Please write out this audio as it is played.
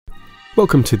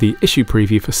Welcome to the issue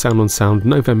preview for Sound on Sound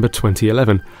November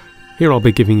 2011. Here I'll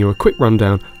be giving you a quick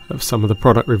rundown of some of the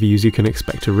product reviews you can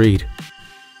expect to read.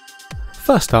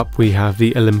 First up, we have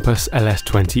the Olympus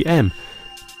LS20M.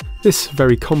 This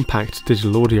very compact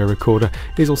digital audio recorder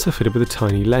is also fitted with a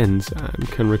tiny lens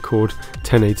and can record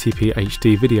 1080p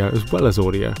HD video as well as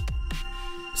audio.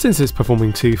 Since it's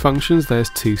performing two functions, there's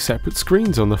two separate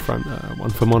screens on the front, one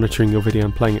for monitoring your video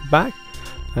and playing it back,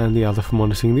 and the other for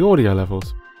monitoring the audio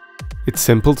levels. It's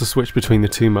simple to switch between the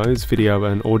two modes, video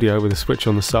and audio, with a switch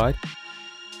on the side.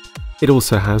 It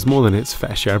also has more than its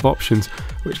fair share of options,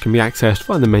 which can be accessed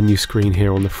via the menu screen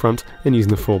here on the front and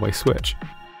using the 4-way switch.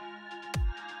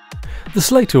 The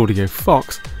Slate Audio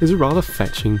Fox is a rather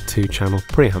fetching 2-channel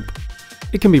preamp.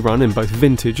 It can be run in both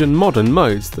vintage and modern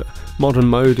modes. The modern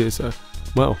mode is a,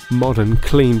 modern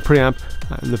clean preamp,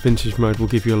 and the vintage mode will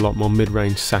give you a lot more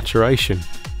mid-range saturation.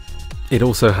 It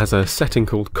also has a setting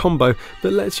called Combo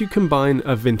that lets you combine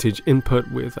a vintage input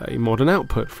with a modern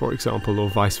output, for example, or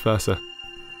vice versa.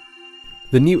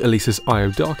 The new Alesis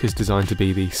I/O dock is designed to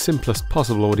be the simplest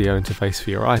possible audio interface for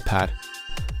your iPad.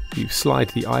 You slide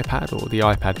the iPad or the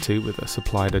iPad 2 with a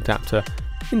supplied adapter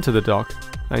into the dock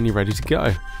and you're ready to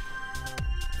go.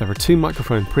 There are two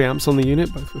microphone preamps on the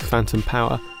unit, both with phantom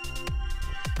power,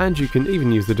 and you can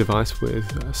even use the device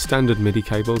with standard MIDI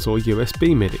cables or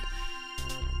USB MIDI.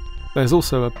 There's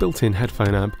also a built-in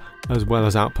headphone amp, as well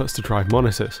as outputs to drive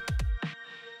monitors.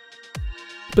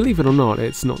 Believe it or not,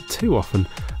 it's not too often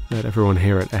that everyone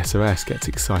here at SOS gets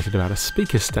excited about a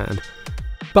speaker stand,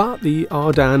 but the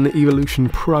Ardan Evolution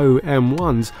Pro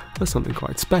M1s are something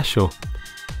quite special.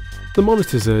 The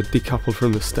monitors are decoupled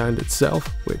from the stand itself,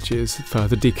 which is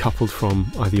further decoupled from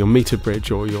either your meter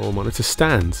bridge or your monitor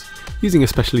stands, using a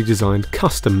specially designed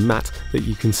custom mat that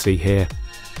you can see here.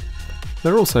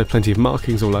 There are also plenty of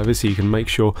markings all over, so you can make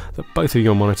sure that both of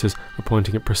your monitors are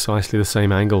pointing at precisely the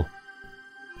same angle.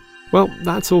 Well,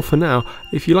 that's all for now.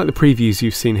 If you like the previews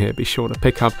you've seen here, be sure to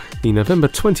pick up the November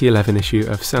 2011 issue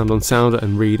of Sound on Sound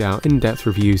and read our in-depth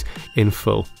reviews in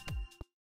full.